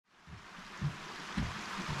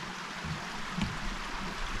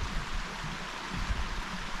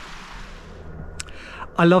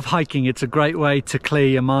I love hiking. It's a great way to clear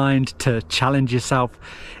your mind, to challenge yourself.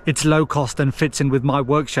 It's low cost and fits in with my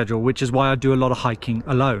work schedule, which is why I do a lot of hiking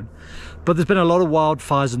alone. But there's been a lot of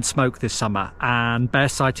wildfires and smoke this summer, and bear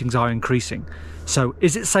sightings are increasing. So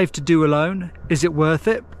is it safe to do alone? Is it worth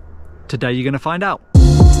it? Today you're going to find out.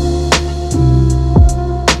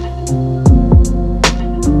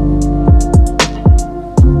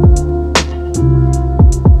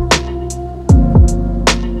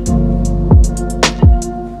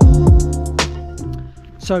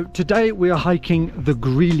 So today we are hiking the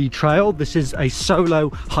Greely Trail. This is a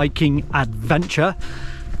solo hiking adventure,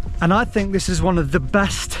 and I think this is one of the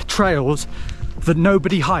best trails that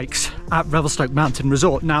nobody hikes at Revelstoke Mountain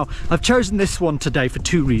Resort. Now, I've chosen this one today for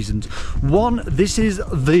two reasons. One, this is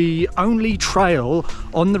the only trail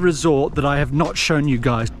on the resort that I have not shown you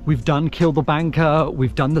guys. We've done Kill the Banker,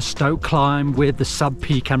 we've done the Stoke Climb with the Sub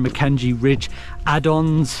Peak and Mackenzie Ridge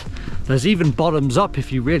add-ons. There's even Bottoms Up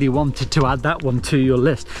if you really wanted to add that one to your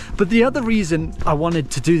list. But the other reason I wanted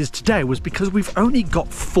to do this today was because we've only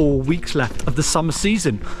got 4 weeks left of the summer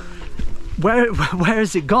season. Where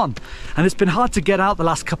has it gone? And it's been hard to get out the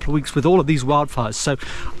last couple of weeks with all of these wildfires. So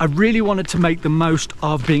I really wanted to make the most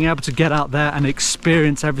of being able to get out there and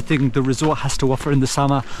experience everything the resort has to offer in the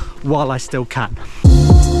summer while I still can.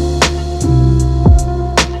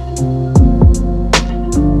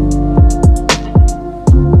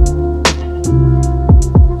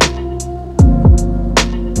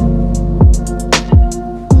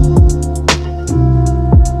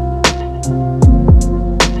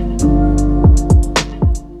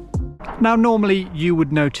 Now, normally you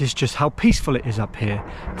would notice just how peaceful it is up here.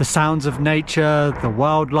 The sounds of nature, the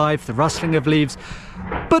wildlife, the rustling of leaves,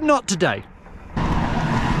 but not today.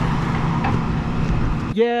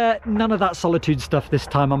 Yeah, none of that solitude stuff this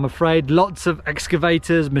time, I'm afraid. Lots of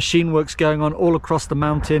excavators, machine works going on all across the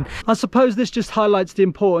mountain. I suppose this just highlights the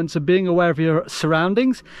importance of being aware of your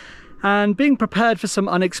surroundings and being prepared for some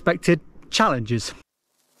unexpected challenges.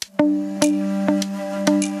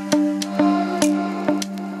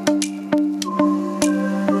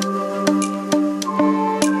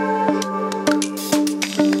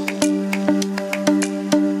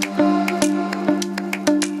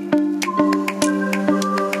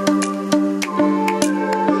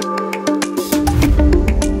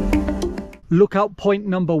 Lookout point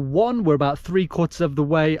number 1, we're about 3/4 of the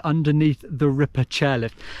way underneath the Ripper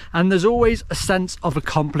chairlift, and there's always a sense of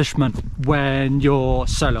accomplishment when you're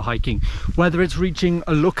solo hiking. Whether it's reaching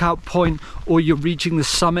a lookout point or you're reaching the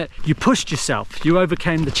summit, you pushed yourself, you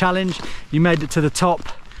overcame the challenge, you made it to the top,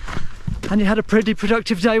 and you had a pretty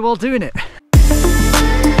productive day while doing it.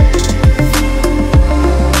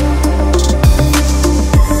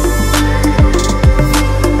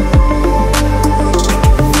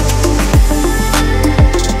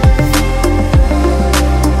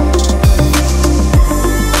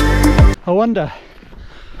 I wonder,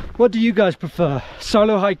 what do you guys prefer?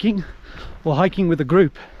 Solo hiking or hiking with a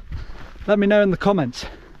group? Let me know in the comments.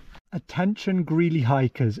 Attention Greely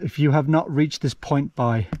hikers, if you have not reached this point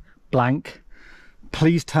by blank,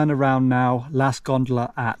 please turn around now. Last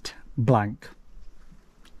gondola at blank.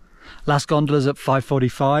 Last gondola's at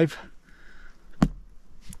 5:45.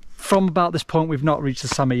 From about this point we've not reached the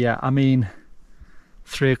summit yet. I mean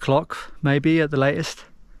 3 o'clock maybe at the latest.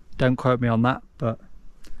 Don't quote me on that, but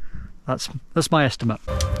that's my estimate.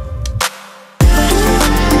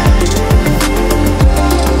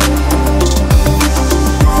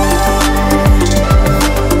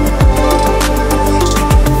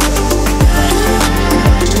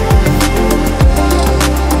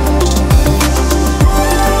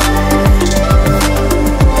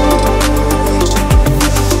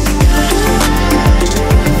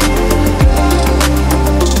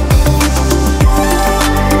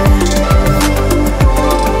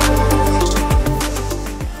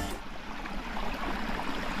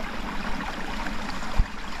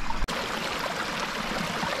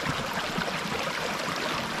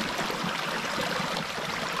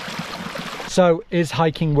 So is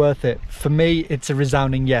hiking worth it? For me, it's a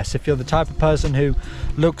resounding yes. If you're the type of person who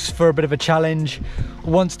looks for a bit of a challenge,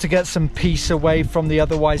 wants to get some peace away from the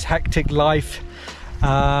otherwise hectic life,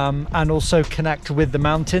 and also connect with the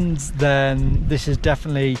mountains, then this is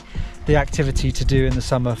definitely the activity to do in the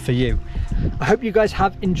summer for you. I hope you guys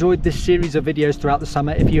have enjoyed this series of videos throughout the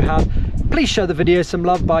summer. If you have, please show the video some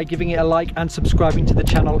love by giving it a like and subscribing to the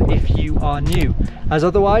channel if you are new. As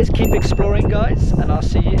otherwise, keep exploring guys, and I'll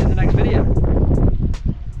see you in the next video.